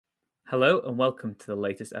Hello and welcome to the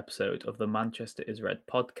latest episode of the Manchester is Red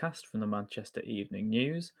podcast from the Manchester Evening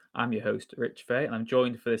News. I'm your host, Rich Fay, and I'm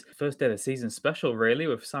joined for this first day of the season special, really,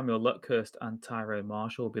 with Samuel Luckhurst and Tyrone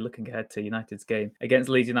Marshall. We'll be looking ahead to United's game against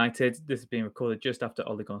Leeds United. This is being recorded just after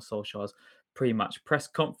Ole Gunnar Solskjaer's pre-match press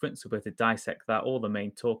conference. We're going to dissect that, all the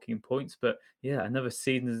main talking points. But yeah, another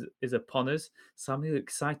season is upon us. Samuel,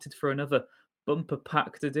 excited for another bumper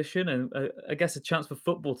packed edition and I guess a chance for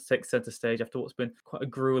football to take centre stage after what's been quite a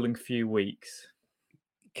grueling few weeks.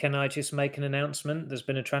 Can I just make an announcement? There's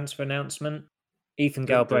been a transfer announcement. Ethan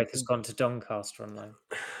Dun, dun, Galbraith has dun. gone to Doncaster on loan.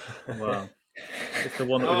 Wow, it's the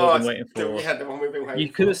one that we've all Oh, been waiting for. yeah, the one we've been You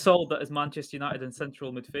waiting could have for. sold that as Manchester United and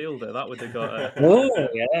central midfielder. That would have got a Oh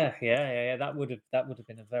yeah. That would have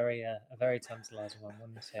been a very tantalising one,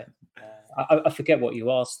 wouldn't it? I forget what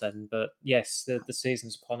you asked then, but yes, the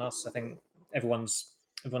season's upon us. I think everyone's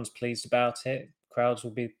pleased about it. Crowds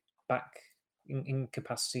will be back in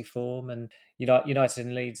capacity form, and United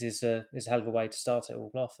and Leeds is a hell of a way to start it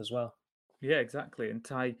all off as well. Yeah, exactly. And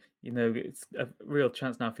Ty, it's a real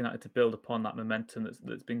chance now for United to build upon that momentum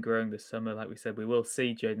that's been growing this summer. Like we said, we will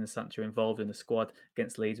see Jadon Sancho involved in the squad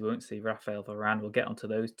against Leeds. We won't see Rafael Varane. We'll get onto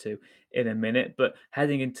those two in a minute. But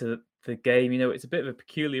heading into the game, it's a bit of a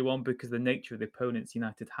peculiar one because the nature of the opponents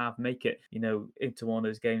United have make it, into one of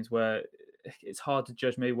those games where it's hard to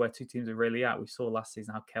judge maybe where two teams are really at. We saw last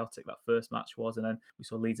season how chaotic that first match was, and then we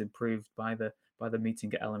saw Leeds improved by the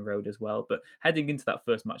meeting at Ellen Road as well. But heading into that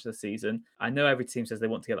first match of the season, I know every team says they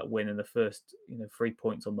want to get that win in the first, 3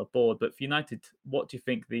 points on the board. But for United, what do you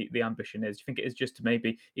think the ambition is? Do you think it is just to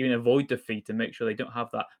maybe even avoid defeat and make sure they don't have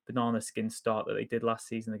that banana skin start that they did last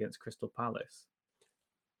season against Crystal Palace?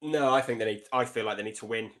 No, I think they need. I feel like they need to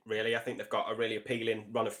win. Really, I think they've got a really appealing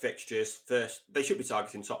run of fixtures. First, they should be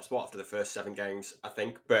targeting top spot after the first 7 games, I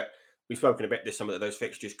think. But we've spoken a bit this summer that those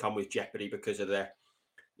fixtures come with jeopardy because of the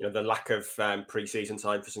lack of pre-season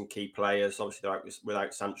time for some key players. Obviously, they're out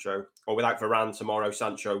without Sancho or without Varane tomorrow.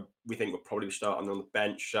 Sancho, we think will probably be starting on the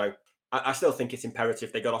bench. So I still think it's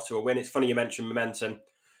imperative they got off to a win. It's funny you mentioned momentum.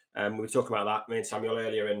 We were talking about that, me and Samuel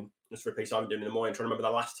earlier, and just for a piece I'm doing in the morning, trying to remember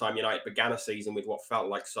the last time United began a season with what felt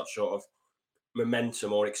like such sort of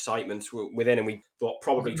momentum or excitement within, and we thought Was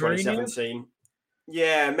probably it Mourinho? 2017.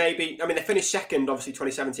 Yeah, maybe. I mean, they finished second, obviously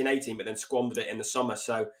 2017-18, but then squandered it in the summer.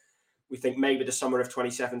 So we think maybe the summer of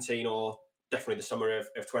 2017 or definitely the summer of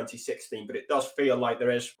 2016. But it does feel like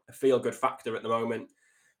there is a feel-good factor at the moment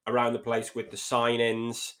around the place with the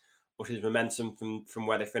signings, which is momentum from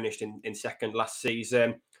where they finished in second last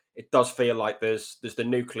season. It does feel like there's the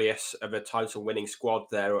nucleus of a title-winning squad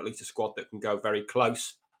there, or at least a squad that can go very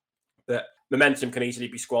close. But momentum can easily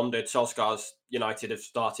be squandered. Solskjaer's United have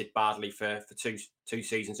started badly for two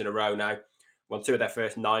seasons in a row now. Won 2 of their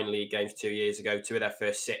first 9 league games 2 years ago, 2 of their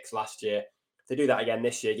first 6 last year. If they do that again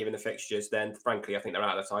this year, given the fixtures, then frankly, I think they're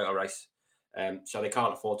out of the title race. So they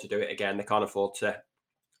can't afford to do it again. They can't afford to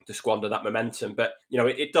squander that momentum. But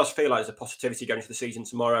it does feel like there's a positivity going into the season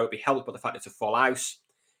tomorrow. It'll be helped by the fact it's a full house.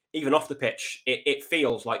 Even off the pitch, it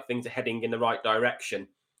feels like things are heading in the right direction.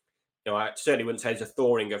 I certainly wouldn't say there's a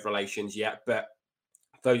thawing of relations yet, but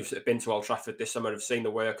those that have been to Old Trafford this summer have seen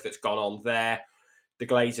the work that's gone on there. The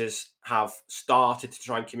Glazers have started to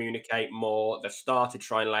try and communicate more. They've started to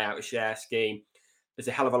try and lay out a share scheme. There's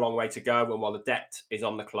a hell of a long way to go. And while the debt is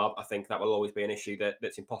on the club, I think that will always be an issue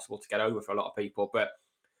that's impossible to get over for a lot of people. But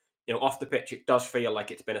off the pitch, it does feel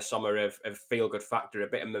like it's been a summer of feel-good factor, a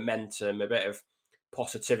bit of momentum, a bit of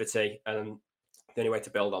positivity. And the only way to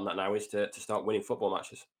build on that now is to start winning football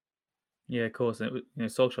matches. Yeah, of course. And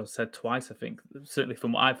Solskjaer said twice, I think, certainly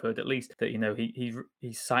from what I've heard at least, that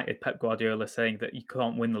he cited Pep Guardiola saying that you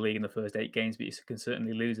can't win the league in the first 8 games, but you can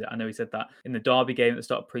certainly lose it. I know he said that in the Derby game at the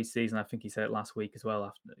start of pre-season. I think he said it last week as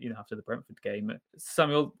well after the Brentford game.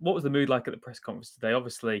 Samuel, what was the mood like at the press conference today?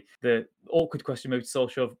 Obviously, the awkward question moved to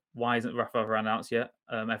Solskjaer: why isn't Rafael Varane announced yet?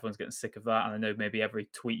 Everyone's getting sick of that, and I know maybe every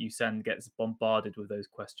tweet you send gets bombarded with those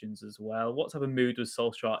questions as well. What type of mood was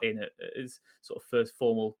Solskjaer in at his sort of first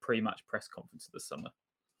formal pre-match press conference of the summer?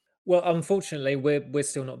 Well, unfortunately, we're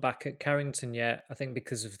still not back at Carrington yet. I think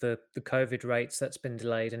because of the COVID rates, that's been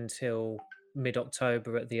delayed until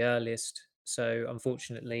mid-October at the earliest. So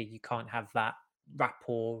unfortunately, you can't have that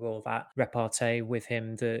rapport or that repartee with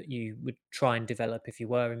him that you would try and develop if you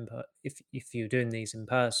were if you were doing these in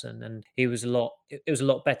person. And he was a lot. It was a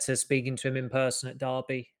lot better speaking to him in person at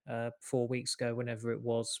Derby 4 weeks ago, whenever it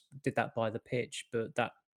was. Did that by the pitch, but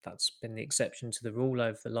that that's been the exception to the rule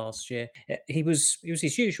over the last year. He was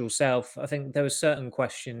his usual self. I think there were certain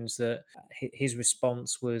questions that his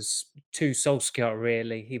response was to Solskjaer.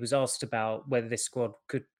 Really, he was asked about whether this squad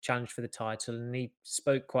could challenge for the title, and he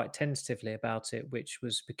spoke quite tentatively about it, which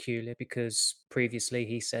was peculiar because previously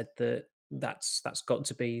he said that that's got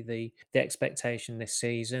to be the expectation this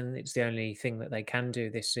season. It's the only thing that they can do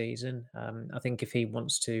this season. I think if he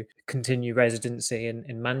wants to continue residency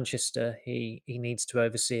in Manchester, he needs to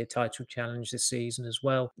oversee a title challenge this season as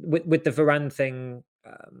well. With the Varane thing,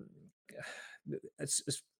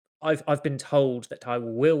 I've been told that I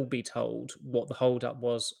will be told what the holdup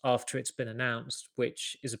was after it's been announced,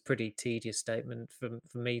 which is a pretty tedious statement for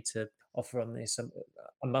me to offer on this,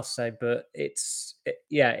 I must say. But it's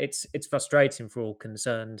frustrating for all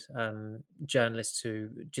concerned, journalists who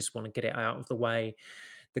just want to get it out of the way,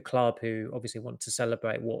 the club who obviously want to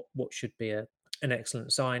celebrate what should be an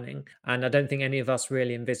excellent signing. And I don't think any of us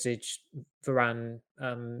really envisaged Varane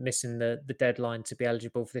missing the deadline to be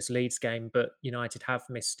eligible for this Leeds game, but United have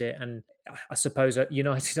missed it. And I suppose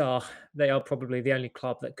United are probably the only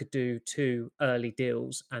club that could do 2 early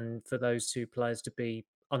deals, and for those 2 players to be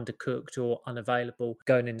undercooked or unavailable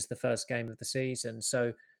going into the first game of the season.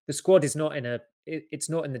 So the squad is not it's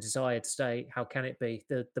not in the desired state. How can it be?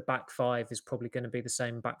 The back 5 is probably going to be the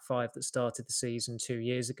same back 5 that started the season 2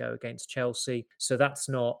 years ago against Chelsea. So that's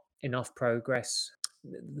not enough progress.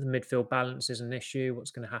 The midfield balance is an issue.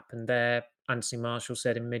 What's going to happen there? Anthony Marshall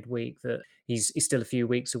said in midweek that he's still a few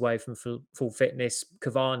weeks away from full fitness.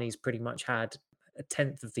 Cavani's pretty much had a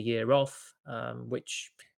tenth of the year off,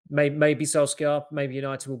 which maybe Solskjaer, maybe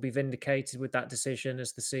United will be vindicated with that decision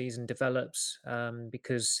as the season develops,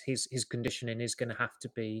 because his conditioning is going to have to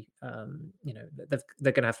be,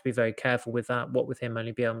 they're going to have to be very careful with that. What with him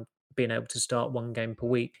only being able to start 1 game per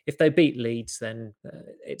week. If they beat Leeds, then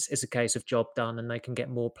it's a case of job done, and they can get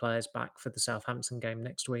more players back for the Southampton game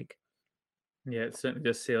next week. Yeah, it certainly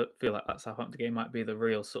does feel like that Southampton game might be the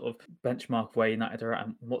real sort of benchmark where United are at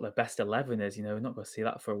and what their best 11 is. We're not going to see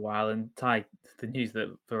that for a while. And Ty, the news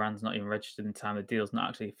that Varane's not even registered in time, the deal's not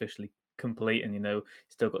actually officially complete, and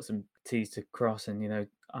still got some T's to cross and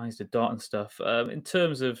I's to dot and stuff. In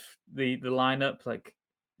terms of the lineup, like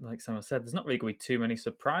someone said, there's not really going to be too many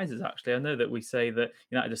surprises. Actually, I know that we say that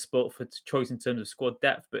United are sport for choice in terms of squad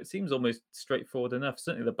depth, but it seems almost straightforward enough.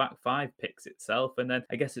 Certainly, the back 5 picks itself, and then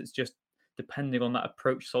I guess it's just depending on that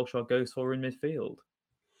approach Solskjaer goes for in midfield.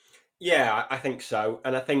 Yeah, I think so.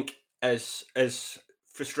 And I think as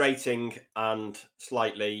frustrating and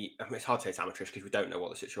slightly, it's hard to say it's amateurish because we don't know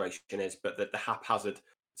what the situation is, but the haphazard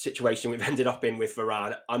situation we've ended up in with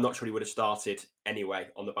Varane, I'm not sure he would have started anyway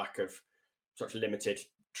on the back of such limited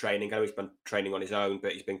training. I know he's been training on his own,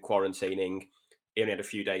 but he's been quarantining. He only had a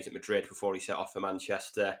few days at Madrid before he set off for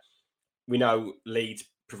Manchester. We know Leeds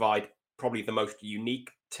provide probably the most unique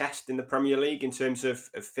test in the Premier League in terms of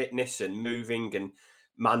fitness and moving and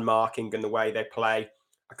man marking and the way they play.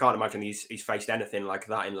 I can't imagine he's faced anything like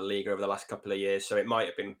that in the league over the last couple of years. So it might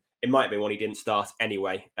have been one he didn't start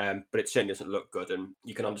anyway, but it certainly doesn't look good, and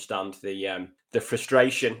you can understand the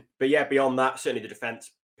frustration. But yeah, beyond that, certainly the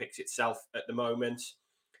defence picks itself at the moment,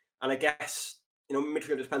 and I guess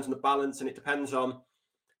midfield depends on the balance, and it depends on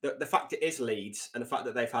the fact it is Leeds, and the fact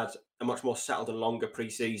that they've had a much more settled and longer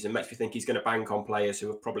pre-season makes me think he's going to bank on players who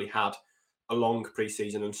have probably had a long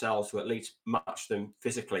pre-season themselves to at least match them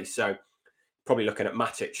physically. So probably looking at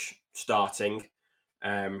Matic starting.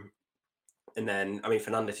 And then,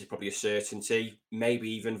 Fernandes is probably a certainty. Maybe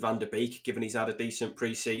even Van der Beek, given he's had a decent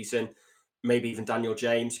pre-season. Maybe even Daniel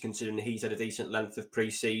James, considering he's had a decent length of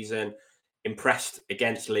pre-season. Impressed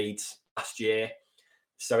against Leeds last year.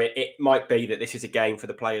 So it might be that this is a game for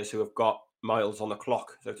the players who have got miles on the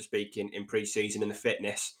clock, so to speak, in pre-season and the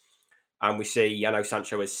fitness. And we see, I know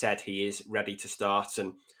Sancho has said he is ready to start,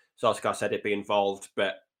 and Solskjaer said he'd be involved,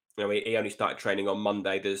 but he only started training on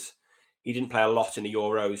Monday. He didn't play a lot in the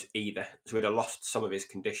Euros either, so he'd have lost some of his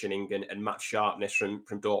conditioning and match sharpness from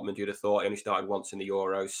Dortmund. You'd have thought he only started once in the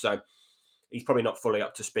Euros, so he's probably not fully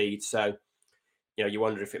up to speed. So you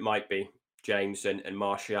wonder if it might be James and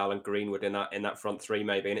Martial and Greenwood in that front 3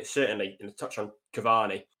 maybe. And it's certainly, in a touch on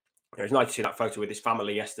Cavani, it's nice to see that photo with his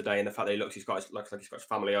family yesterday, and the fact that looks like he's got his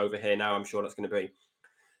family over here now. I'm sure that's going to be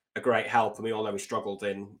a great help. And we all know he struggled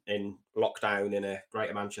in lockdown in a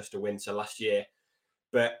Greater Manchester winter last year,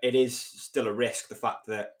 but it is still a risk, the fact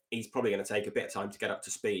that he's probably going to take a bit of time to get up to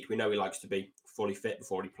speed. We know he likes to be fully fit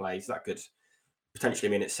before he plays. That could potentially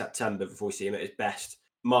mean it's September before we see him at his best.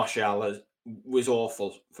 Martial was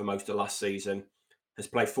awful for most of last season, has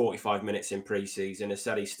played 45 minutes in pre-season, has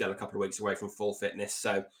said he's still a couple of weeks away from full fitness.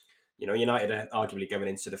 So You know, United are arguably going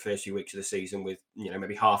into the first few weeks of the season with, you know,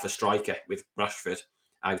 maybe half a striker with Rashford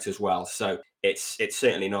out as well. So it's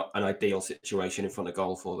certainly not an ideal situation in front of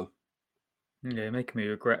goal for them. Yeah, you're making me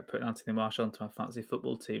regret putting Anthony Martial onto my fantasy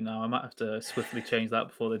football team now. I might have to swiftly change that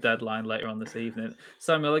before the deadline later on this evening.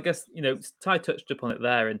 Samuel, I guess, Ty touched upon it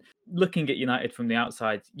there. And looking at United from the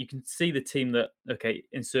outside, you can see the team that, okay,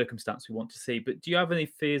 in circumstance we want to see. But do you have any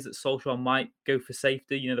fears that Solskjaer might go for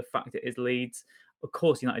safety? The fact it is Leeds. Of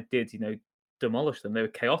course, United did, demolish them. They were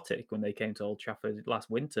chaotic when they came to Old Trafford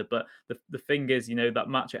last winter. But the thing is, that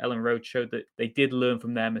match at Ellen Road showed that they did learn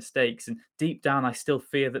from their mistakes. And deep down, I still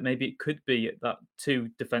fear that maybe it could be that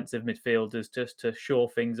two defensive midfielders just to shore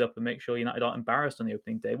things up and make sure United aren't embarrassed on the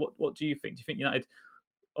opening day. What do you think? Do you think United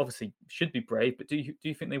obviously should be brave, but do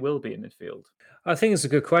you think they will be in midfield? I think it's a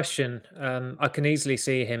good question. I can easily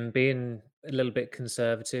see him being a little bit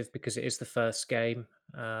conservative because it is the first game,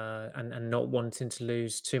 and not wanting to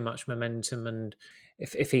lose too much momentum. And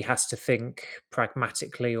if he has to think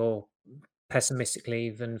pragmatically or pessimistically,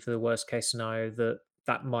 even for the worst case scenario,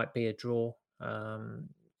 that might be a draw.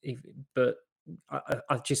 If- but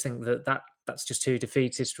I just think that's just too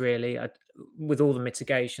defeatist, really. With all the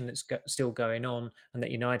mitigation that's still going on, and that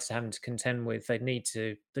United's having to contend with, they need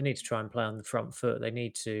to try and play on the front foot. They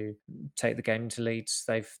need to take the game to Leeds.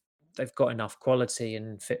 They've got enough quality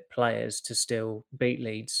and fit players to still beat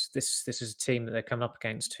Leeds. This is a team that they're coming up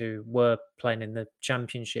against who were playing in the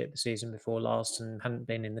Championship the season before last and hadn't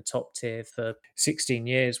been in the top tier for 16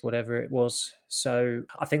 years, whatever it was. So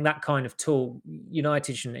I think that kind of tool,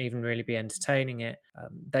 United shouldn't even really be entertaining it.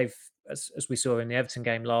 They've, as we saw in the Everton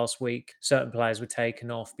game last week, certain players were taken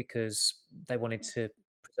off because they wanted to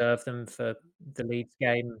preserve them for the Leeds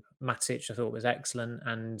game. Matic, I thought, was excellent,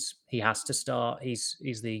 and he has to start. He's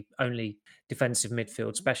the only defensive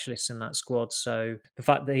midfield specialist in that squad. So the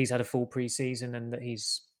fact that he's had a full pre-season and that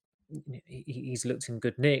he's looked in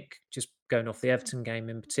good nick, just going off the Everton game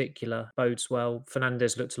in particular, bodes well.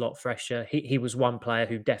 Fernandes looked a lot fresher. He was one player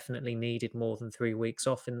who definitely needed more than 3 weeks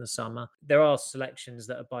off in the summer. There are selections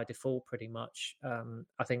that are by default pretty much.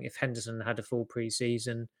 I think if Henderson had a full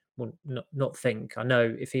pre-season, well, not think. I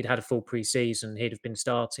know if he'd had a full pre-season, he'd have been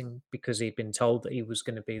starting because he'd been told that he was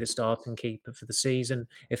going to be the starting keeper for the season.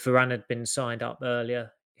 If Varane had been signed up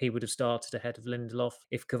earlier, he would have started ahead of Lindelof.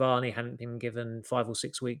 If Cavani hadn't been given 5 or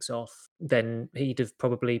 6 weeks off, then he'd have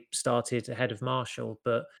probably started ahead of Martial.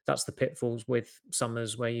 But that's the pitfalls with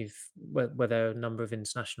summers where there are a number of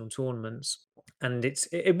international tournaments. And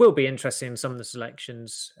it will be interesting, some of the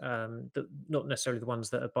selections, not necessarily the ones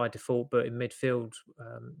that are by default, but in midfield.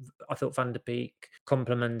 I thought Van der Beek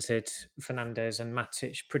complemented Fernandes and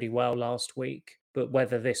Matic pretty well last week. But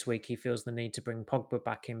whether this week he feels the need to bring Pogba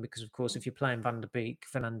back in, because of course, if you're playing Van der Beek,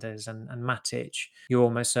 Fernandes, and Matic, you're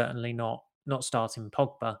almost certainly not starting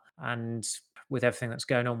Pogba. And with everything that's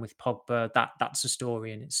going on with Pogba, that's a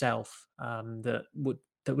story in itself, that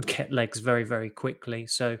would get legs very, very quickly.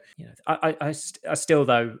 So, I still,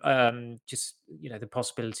 though, just, the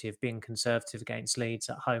possibility of being conservative against Leeds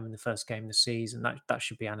at home in the first game of the season, that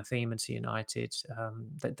should be anathema to United.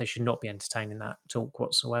 They should not be entertaining that talk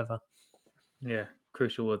whatsoever. Yeah,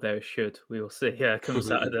 crucial word there is should. We will see. Yeah, come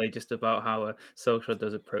Saturday, just about how Solskjaer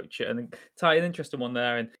does approach it. And Ty, an interesting one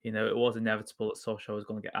there. And it was inevitable that Solskjaer was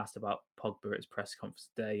going to get asked about Pogba at his press conference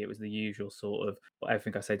today. It was the usual sort of,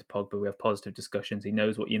 everything I say to Pogba, we have positive discussions. He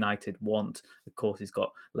knows what United want. Of course, he's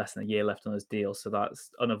got less than a year left on his deal, so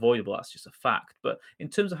that's unavoidable. That's just a fact. But in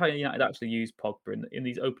terms of how United actually use Pogba in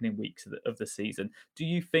these opening weeks of the season, do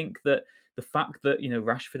you think that the fact that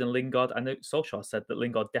Rashford and Lingard, I know Solskjaer said that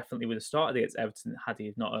Lingard definitely would have started against Everton had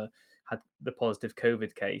he not had the positive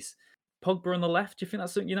COVID case. Pogba on the left, do you think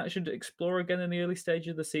that's something United should explore again in the early stage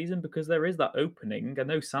of the season? Because there is that opening. I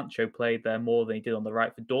know Sancho played there more than he did on the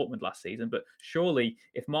right for Dortmund last season, but surely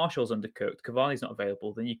if Martial's undercooked, Cavani's not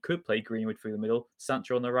available, then you could play Greenwood through the middle,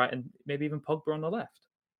 Sancho on the right, and maybe even Pogba on the left.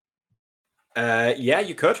 Yeah,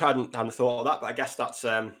 you could. Hadn't thought of that, but I guess that's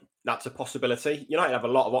a possibility. United have a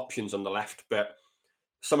lot of options on the left, but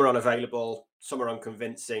some are unavailable, some are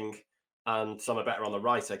unconvincing, and some are better on the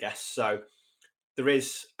right, I guess. So there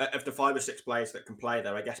is, of the 5 or 6 players that can play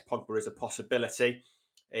there, I guess Pogba is a possibility.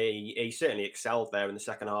 He certainly excelled there in the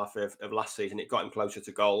second half of last season. It got him closer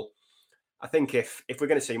to goal. I think if we're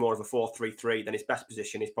going to see more of a 4-3-3, then his best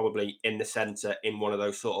position is probably in the centre in one of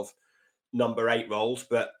those sort of number 8 roles.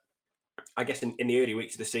 But I guess in the early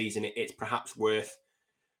weeks of the season, it's perhaps worth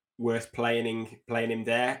playing him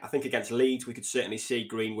there. I think against Leeds, we could certainly see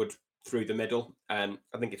Greenwood through the middle. I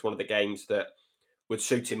think it's one of the games that would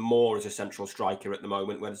suit him more as a central striker at the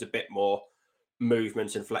moment, where there's a bit more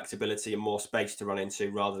movement and flexibility and more space to run into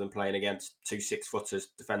rather than playing against 2 6-footers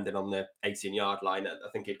defending on the 18-yard line. I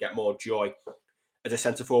think he'd get more joy as a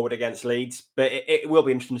centre forward against Leeds. But it will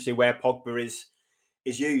be interesting to see where Pogba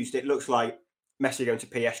is used. It looks like Messi going to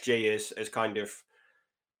PSG has kind of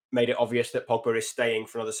made it obvious that Pogba is staying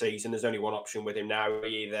for another season. There's only one option with him now.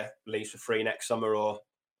 He either leaves for free next summer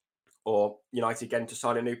or United get him to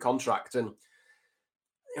sign a new contract. And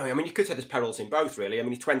I mean, you could say there's perils in both, really. I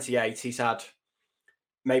mean, he's 28. He's had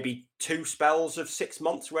maybe 2 spells of 6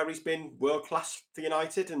 months where he's been world class for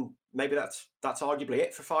United, and maybe that's arguably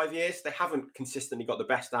it for 5 years. They haven't consistently got the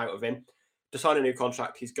best out of him. To sign a new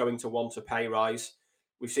contract, he's going to want a pay rise.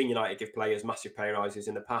 We've seen United give players massive pay rises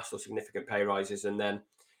in the past, or significant pay rises, and then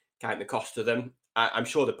count the cost of them. I'm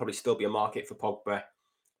sure there'll probably still be a market for Pogba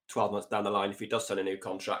 12 months down the line if he does sign a new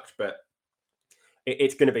contract, but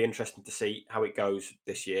it's going to be interesting to see how it goes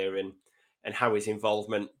this year and how his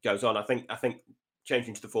involvement goes on. I think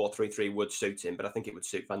changing to the 4-3-3 would suit him, but I think it would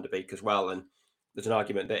suit Van der Beek as well. And there's an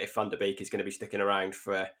argument that if Van der Beek is going to be sticking around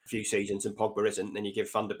for a few seasons and Pogba isn't, then you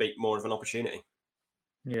give Van der Beek more of an opportunity.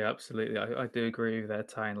 Yeah, absolutely. I do agree with that,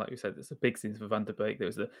 Ty. And like you said, it's a big season for Van der Beek. There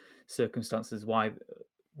was the circumstances why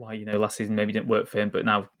last season maybe didn't work for him, but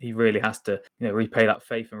now he really has to repay that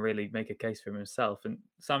faith and really make a case for himself. And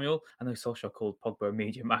Samuel, I know Solskjaer called Pogba a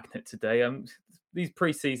media magnet today. These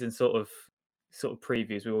pre-season sort of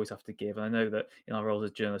previews we always have to give, and I know that in our roles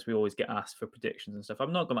as journalists we always get asked for predictions and stuff.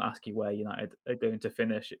 I'm not going to ask you where United are going to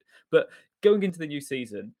finish, but going into the new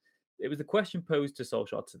season, it was the question posed to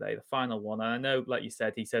Solskjaer today, the final one. And I know, like you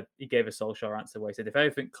said, he gave a Solskjaer answer where he said, if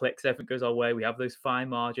everything clicks, everything goes our way, we have those fine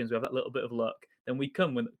margins, we have that little bit of luck, then we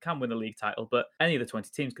can win the league title. But any of the 20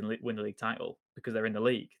 teams can win the league title because they're in the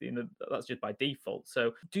league. That's just by default.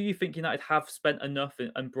 So do you think United have spent enough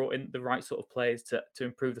and brought in the right sort of players to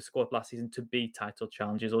improve the squad last season to be title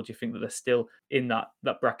challengers? Or do you think that they're still in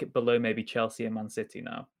that bracket below maybe Chelsea and Man City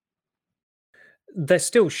now? They're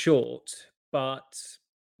still short, but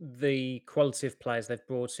the quality of players they've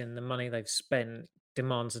brought in, the money they've spent,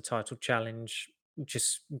 demands a title challenge.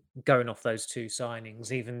 Just going off those 2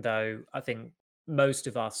 signings, even though I think most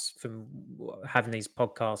of us from having these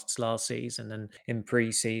podcasts last season and in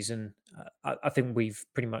pre-season, I think we've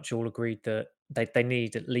pretty much all agreed that they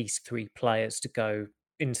need at least 3 players to go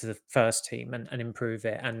into the first team and improve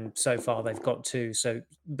it. And so far they've got 2, so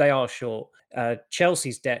they are short.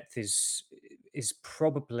 Chelsea's depth is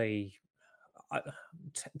probably, I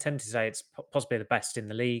tend to say it's possibly the best in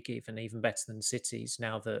the league, even better than City's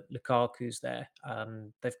now that Lukaku's there.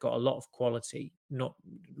 They've got a lot of quality, not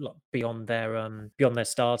beyond their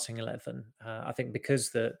starting 11. I think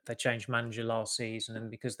because they changed manager last season, and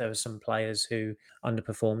because there were some players who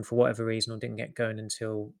underperformed for whatever reason or didn't get going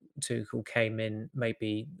until Tuchel came in,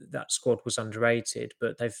 maybe that squad was underrated.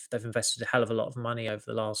 But they've invested a hell of a lot of money over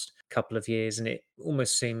the last couple of years, and it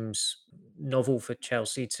almost seems novel for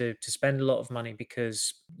Chelsea to spend a lot of money,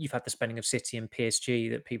 because you've had the spending of City and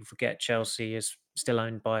PSG that people forget Chelsea is still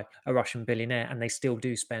owned by a Russian billionaire, and they still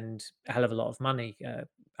do spend a hell of a lot of money.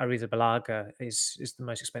 Arrizabalaga is the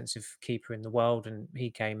most expensive keeper in the world, and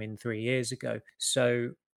he came in 3 years ago.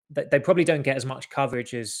 So they probably don't get as much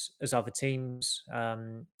coverage as other teams,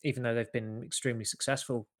 even though they've been extremely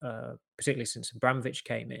successful, particularly since Abramovich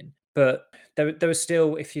came in. But there was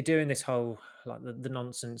still, if you're doing this whole like the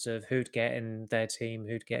nonsense of who'd get in their team,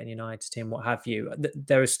 who'd get in United's team, what have you,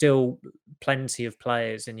 there are still plenty of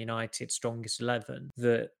players in United's strongest 11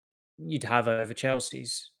 that you'd have over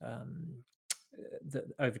Chelsea's.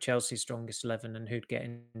 Over Chelsea's strongest 11, and who'd get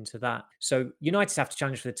into that. So United have to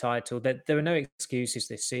challenge for the title. There are no excuses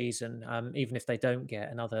this season. Even if they don't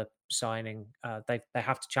get another signing, they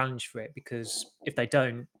have to challenge for it, because if they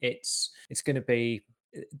don't, it's going to be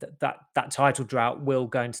that title drought will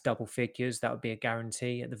go into double figures. That would be a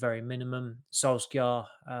guarantee at the very minimum. Solskjaer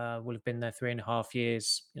will have been there 3.5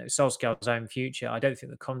 years. Solskjaer's own future, I don't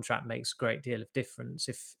think the contract makes a great deal of difference.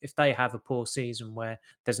 If they have a poor season where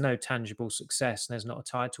there's no tangible success and there's not a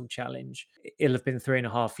title challenge, it'll have been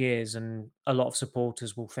 3.5 years, and a lot of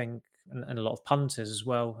supporters will think, and a lot of punters as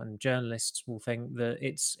well, and journalists will think that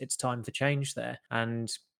it's time for change there.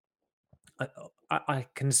 And I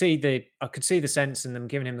could see the sense in them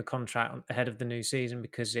giving him the contract ahead of the new season,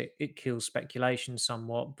 because it kills speculation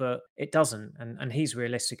somewhat, but it doesn't. And he's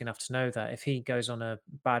realistic enough to know that if he goes on a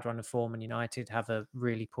bad run of form and United have a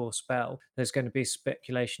really poor spell, there's going to be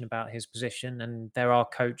speculation about his position. And there are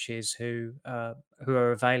coaches who are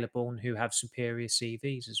available and who have superior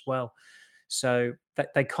CVs as well. So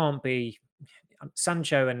that they can't be.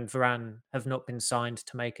 Sancho and Varane have not been signed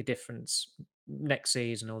to make a difference next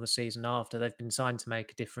season or the season after. They've been signed to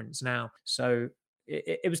make a difference now. So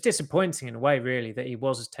it was disappointing in a way, really, that he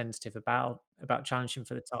was as tentative about challenging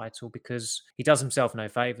for the title, because he does himself no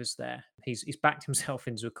favors there. He's backed himself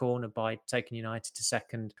into a corner by taking United to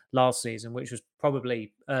second last season, which was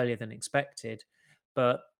probably earlier than expected,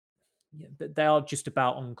 but yeah, but they are just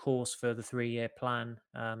about on course for the 3-year plan.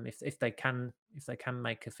 If they can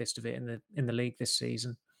make a fist of it in the league this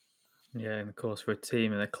season. Yeah, and of course, for a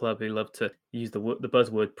team and a club who love to use the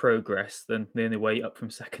buzzword progress, then the only way up from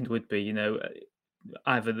second would be,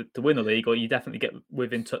 either to win the league, or you definitely get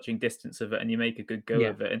within touching distance of it and you make a good go Yeah.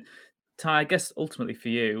 of it. And Ty, I guess ultimately for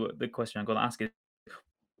you, the question I'm going to ask is,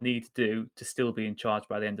 need to do to still be in charge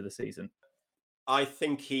by the end of the season? I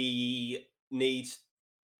think he needs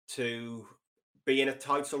to be in a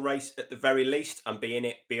title race at the very least, and be in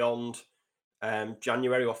it beyond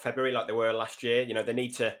January or February like they were last year. They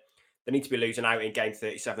need to be losing out in game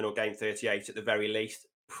 37 or game 38 at the very least.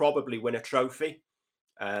 Probably win a trophy.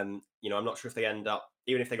 I'm not sure if they end up,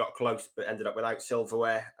 even if they got close but ended up without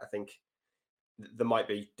silverware. I think there might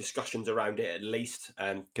be discussions around it at least,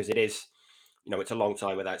 because it is, it's a long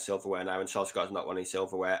time without silverware now, and Solskjaer's not winning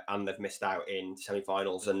silverware, and they've missed out in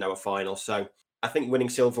semi-finals and no finals. So I think winning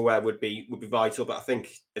silverware would be vital. But I think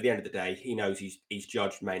at the end of the day, he knows he's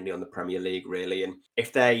judged mainly on the Premier League, really. And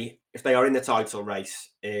if they are in the title race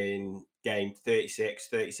in game 36,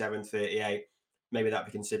 37, 38, maybe that'd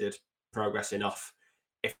be considered progress enough.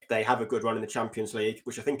 If they have a good run in the Champions League,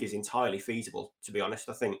 which I think is entirely feasible, to be honest,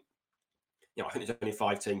 I think there's only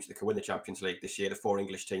 5 teams that can win the Champions League this year: the 4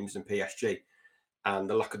 English teams and PSG. And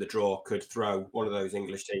the luck of the draw could throw one of those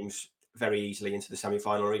English teams very easily into the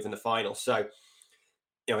semi-final or even the final. So,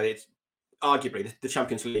 it's arguably the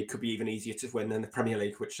Champions League could be even easier to win than the Premier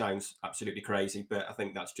League, which sounds absolutely crazy. But I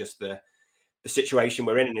think that's just the situation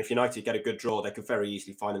we're in. And if United get a good draw, they could very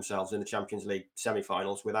easily find themselves in the Champions League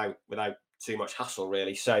semi-finals without too much hassle,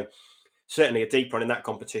 really. So certainly a deep run in that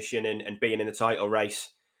competition and being in the title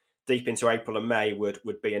race deep into April and May would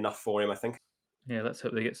be enough for him, I think. Yeah, let's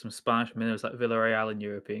hope they get some Spanish minnows like Villarreal in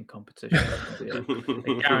European competition. That would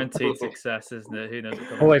be a guaranteed success, isn't it? Who knows what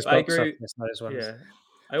comes? Always But I box agree. office, those ones.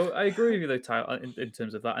 Yeah, I agree with you though, Ty, in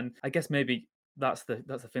terms of that, and I guess maybe that's the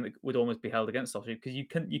thing that would almost be held against Solskjaer, because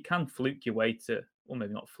you can fluke your way to, or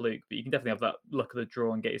maybe not fluke, but you can definitely have that luck of the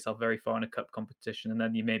draw and get yourself very far in a cup competition, and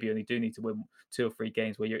then you maybe only do need to win 2 or 3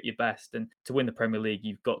 games where you're at your best. And to win the Premier League,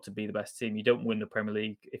 you've got to be the best team. You don't win the Premier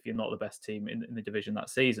League if you're not the best team in the division that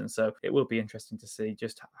season. So it will be interesting to see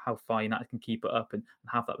just how far United can keep it up and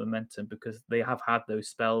have that momentum, because they have had those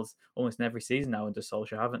spells almost in every season now under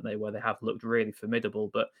Solskjaer, haven't they, where they have looked really formidable,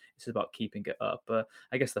 but it's about keeping it up.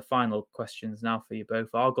 I guess the final questions now for you both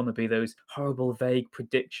are going to be those horrible, vague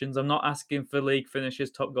predictions. I'm not asking for league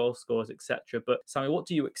finishes, top goal scorers, etc. But Sammy, what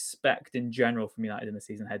do you expect in general from United in the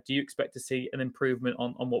season ahead? Do you expect to see an improvement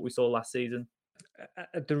on what we saw last season?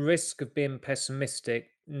 At the risk of being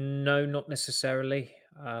pessimistic, no, not necessarily.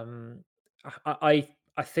 I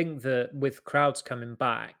think that with crowds coming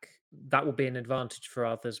back, that will be an advantage for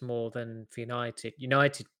others more than for United.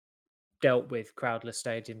 United dealt with crowdless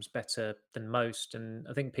stadiums better than most, and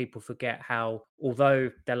I think people forget how,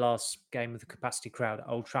 although their last game with a capacity crowd at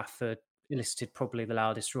Old Trafford elicited probably the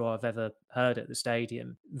loudest roar I've ever heard at the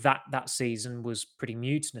stadium, that season was pretty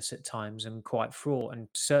mutinous at times and quite fraught. And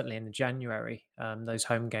certainly in the January, those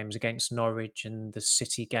home games against Norwich and the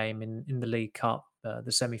City game in the League Cup,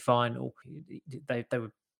 the semi-final, they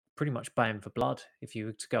were pretty much baying for blood, if you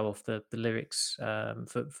were to go off the lyrics,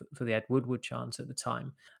 for the Ed Woodward chant at the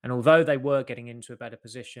time. And although they were getting into a better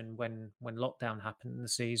position when lockdown happened and the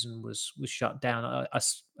season was shut down, I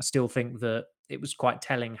still think that it was quite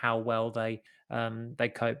telling how well they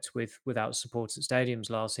coped without support at stadiums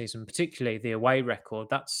last season, particularly the away record.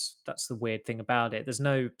 That's the weird thing about it. There's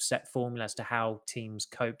no set formula as to how teams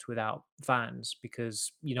coped without fans,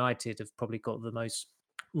 because United have probably got the most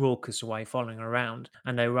raucous away following around,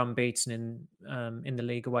 and they were unbeaten in the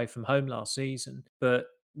league away from home last season. But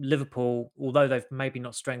Liverpool, although they've maybe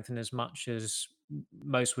not strengthened as much as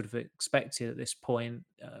most would have expected at this point,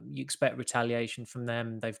 you expect retaliation from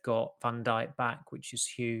them. They've got Van Dijk back, which is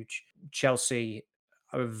huge. Chelsea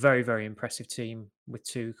are a very, very impressive team with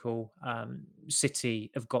Tuchel.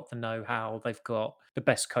 City have got the know-how. They've got the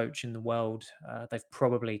best coach in the world. They've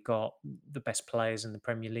probably got the best players in the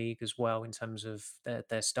Premier League as well in terms of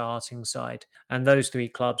their starting side. And those 3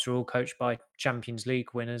 clubs are all coached by Champions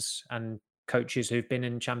League winners and coaches who've been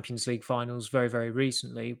in Champions League finals very, very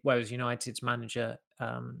recently, whereas United's manager,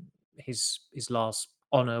 his last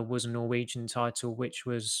honour was a Norwegian title, which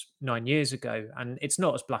was 9 years ago. And it's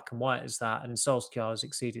not as black and white as that. And Solskjaer has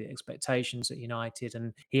exceeded expectations at United,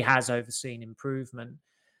 and he has overseen improvement.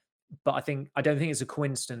 But I don't think it's a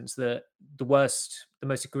coincidence that the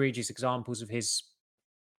most egregious examples of his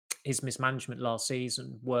mismanagement last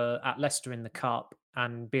season were at Leicester in the cup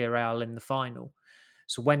and Villarreal in the final.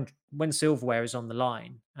 So when silverware is on the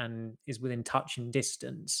line and is within touching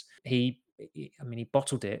distance, he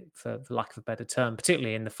bottled it for lack of a better term,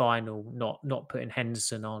 particularly in the final, not putting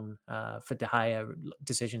Henderson on for De Gea,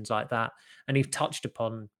 decisions like that. And he touched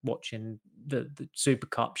upon watching the Super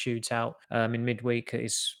Cup shootout in midweek at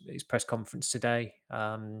his press conference today.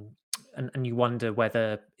 And you wonder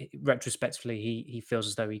whether retrospectively he feels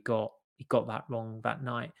as though he got that wrong that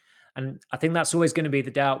night. And I think that's always going to be the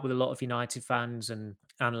doubt with a lot of United fans and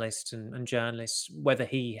analysts and journalists, whether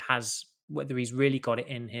he's really got it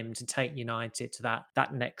in him to take United to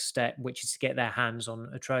that next step, which is to get their hands on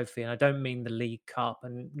a trophy. And I don't mean the League Cup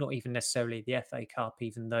and not even necessarily the FA Cup,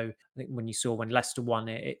 even though I think when Leicester won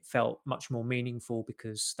it, it felt much more meaningful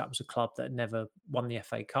because that was a club that had never won the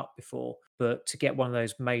FA Cup before. But to get one of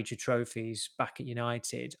those major trophies back at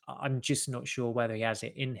United, I'm just not sure whether he has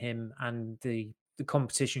it in him, and the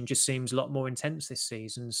competition just seems a lot more intense this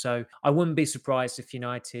season. So I wouldn't be surprised if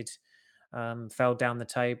United fell down the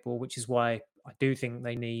table, which is why I do think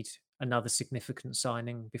they need another significant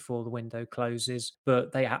signing before the window closes.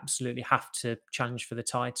 But they absolutely have to challenge for the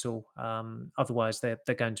title. Otherwise, they're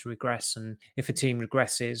going to regress. And if a team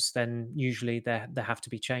regresses, then usually there have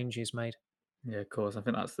to be changes made. Yeah, of course. I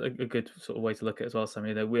think that's a good sort of way to look at it as well, Sam.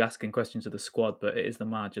 We're asking questions of the squad, but it is the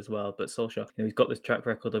manager as well. But Solskjaer, he's got this track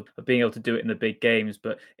record of being able to do it in the big games,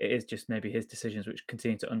 but it is just maybe his decisions which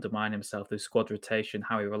continue to undermine himself. The squad rotation,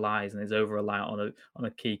 how he relies and is over reliant on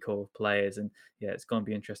a key core of players. And yeah, it's going to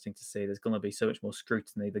be interesting to see. There's going to be so much more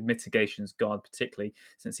scrutiny. The mitigation's gone, particularly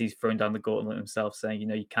since he's thrown down the gauntlet himself, saying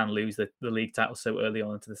you can lose the league title so early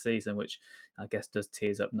on into the season, which I guess does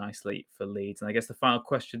tears up nicely for Leeds. And I guess the final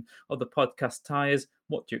question of the podcast, Tyres,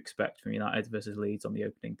 what do you expect from United versus Leeds on the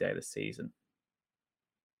opening day of the season?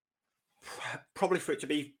 Probably for it to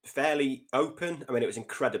be fairly open. I mean, it was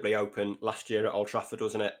incredibly open last year at Old Trafford,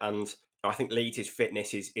 wasn't it? And I think Leeds'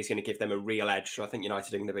 fitness is going to give them a real edge. So I think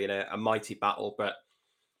United are going to be in a mighty battle. But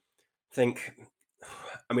they've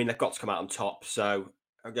got to come out on top. So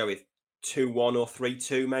I'll go with 2-1 or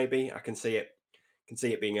 3-2 maybe. I can see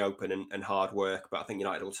it being open and hard work. But I think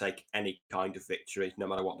United will take any kind of victory, no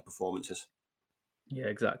matter what the performance is. Yeah,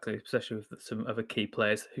 exactly. Especially with some other key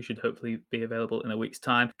players who should hopefully be available in a week's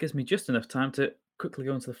time. Gives me just enough time to quickly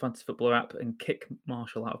go into the Fantasy Footballer app and kick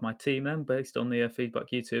Marshall out of my team then, based on the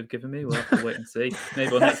feedback you two have given me. We'll have to wait and see.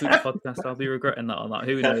 Maybe on next week's podcast, I'll be regretting that or not.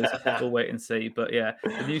 Who knows? We'll wait and see. But yeah,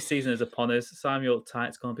 the new season is upon us. Samuel Ty,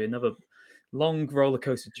 it's going to be another long roller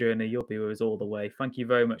coaster journey. You'll be with us all the way. Thank you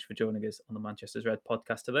very much for joining us on the Manchester's Red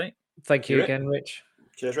podcast today. Thank you again, Rich.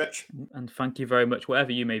 Cheers, Rich. And thank you very much,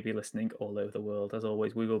 wherever you may be listening all over the world. As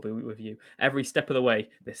always, we will be with you every step of the way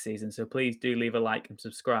this season. So please do leave a like and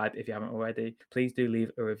subscribe if you haven't already. Please do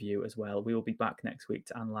leave a review as well. We will be back next week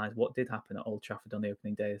to analyse what did happen at Old Trafford on the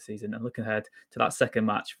opening day of the season and look ahead to that second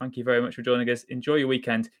match. Thank you very much for joining us. Enjoy your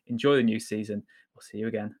weekend. Enjoy the new season. We'll see you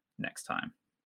again next time.